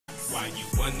why you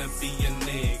wanna be a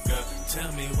nigga?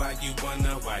 Tell me why you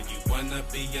wanna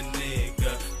be a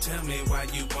nigga? Tell me why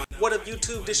you wanna. What up,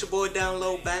 YouTube? This your boy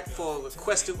Download back for a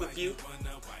requested review.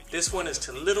 This one is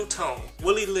to Little Tone,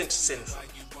 Willie Lynch Syndrome,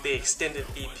 the extended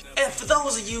EP. And for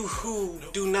those of you who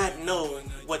do not know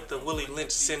what the Willie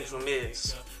Lynch Syndrome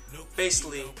is,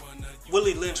 basically,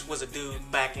 Willie Lynch was a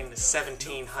dude back in the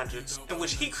 1700s in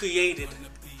which he created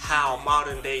how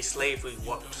modern day slavery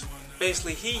worked.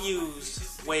 Basically, he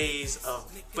used ways of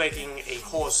breaking a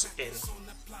horse in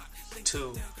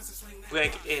to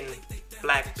break in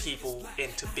black people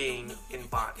into being in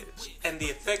bondage. And the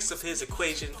effects of his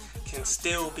equation can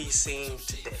still be seen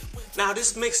today. Now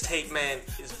this mixtape, man,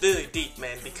 is very deep,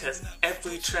 man, because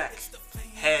every track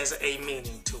has a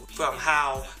meaning to it. From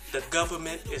how the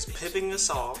government is pimping us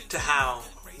all to how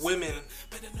women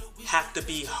have to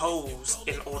be hoes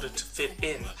in order to fit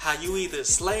in. How you either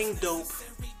slang dope,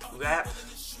 rap,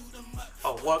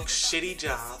 or work shitty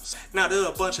jobs. Now there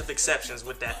are a bunch of exceptions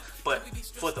with that, but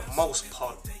for the most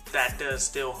part, that does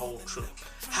still hold true.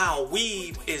 How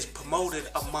weed is promoted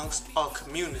amongst our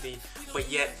community, but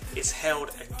yet it's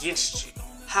held against you.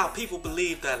 How people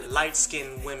believe that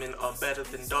light-skinned women are better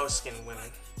than dark-skinned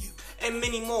women. And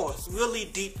many more really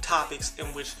deep topics in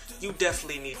which you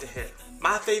definitely need to hit.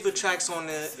 My favorite tracks on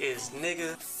there is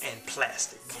Nigga and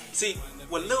Plastic. See,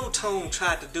 what Lil Tone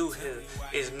tried to do here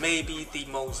is maybe the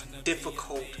most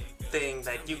difficult thing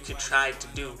that you could try to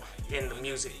do in the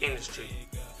music industry,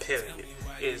 period,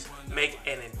 is make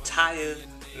an entire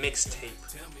mixtape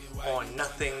on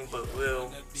nothing but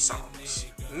real songs.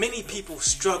 Many people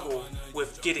struggle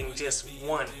with getting just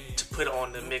one to put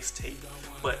on the mixtape,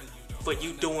 but for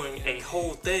you doing a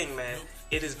whole thing, man,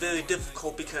 it is very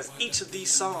difficult because each of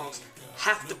these songs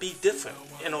have to be different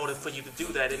in order for you to do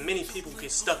that, and many people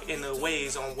get stuck in their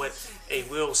ways on what a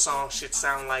real song should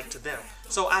sound like to them.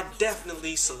 So I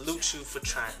definitely salute you for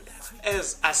trying it.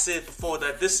 As I said before,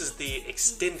 that this is the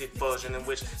extended version, in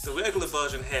which the regular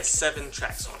version has 7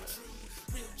 tracks on it.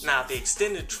 Now the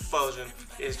extended version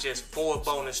is just 4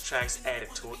 bonus tracks added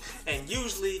to it, and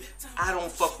usually I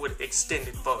don't fuck with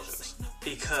extended versions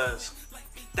because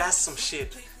that's some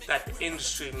shit that the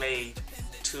industry made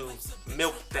to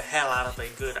milk the hell out of a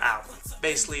good album.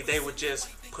 Basically, they would just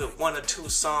put 1 or 2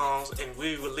 songs and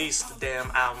re-release the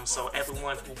damn album so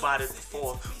everyone who bought it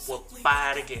before will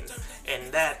buy it again.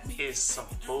 And that is some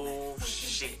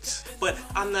bullshit. But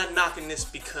I'm not knocking this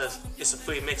because it's a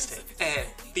free mixtape. And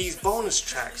these bonus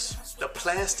tracks, the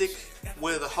Plastic,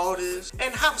 Where the Heart Is,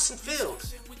 and House and Field,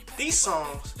 these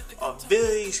songs are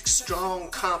very strong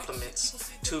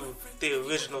compliments to the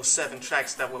original 7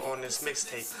 tracks that were on this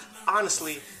mixtape.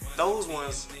 Honestly, those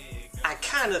ones, I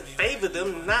kind of favor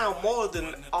them now more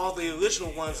than all the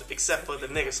original ones, except for the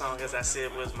Nigga song, as I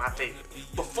said, was my favorite.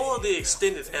 Before the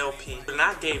extended LP, and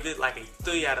I gave it like a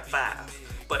 3 out of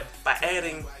 5. But by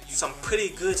adding some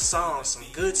pretty good songs, some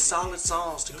good solid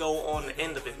songs to go on the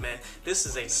end of it, man, this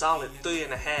is a solid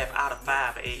 3.5 out of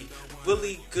 5. A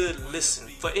really good listen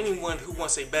for anyone who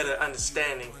wants a better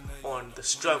understanding on the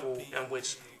struggle in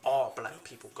which all black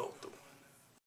people go through.